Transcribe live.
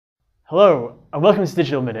Hello and welcome to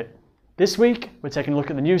Digital Minute. This week we're taking a look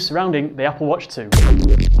at the news surrounding the Apple Watch 2.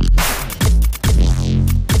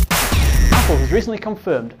 Apple has recently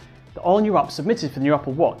confirmed that all new apps submitted for the new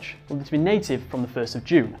Apple Watch will need to be native from the 1st of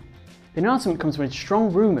June. The announcement comes with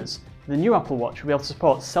strong rumours that the new Apple Watch will be able to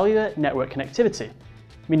support cellular network connectivity,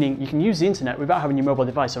 meaning you can use the internet without having your mobile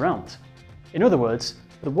device around. In other words,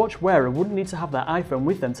 the watch wearer wouldn't need to have their iPhone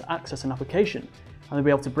with them to access an application, and they'll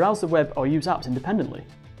be able to browse the web or use apps independently.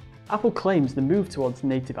 Apple claims the move towards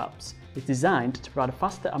native apps is designed to provide a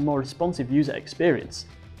faster and more responsive user experience.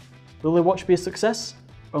 Will the watch be a success?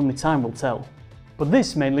 Only time will tell. But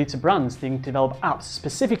this may lead to brands needing to develop apps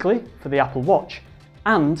specifically for the Apple Watch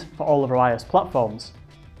and for all of our iOS platforms.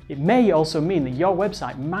 It may also mean that your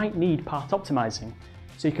website might need path optimizing,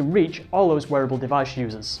 so you can reach all those wearable device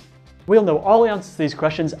users. We'll know all the answers to these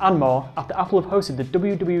questions and more after Apple have hosted the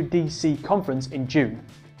WWDC conference in June.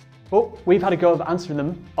 But we've had a go of answering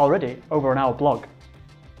them already over on our blog.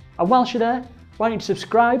 And whilst you're there, why don't you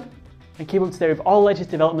subscribe and keep up to date with all the latest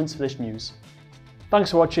developments for this news.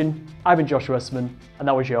 Thanks for watching, I've been Joshua Westerman, and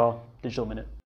that was your Digital Minute.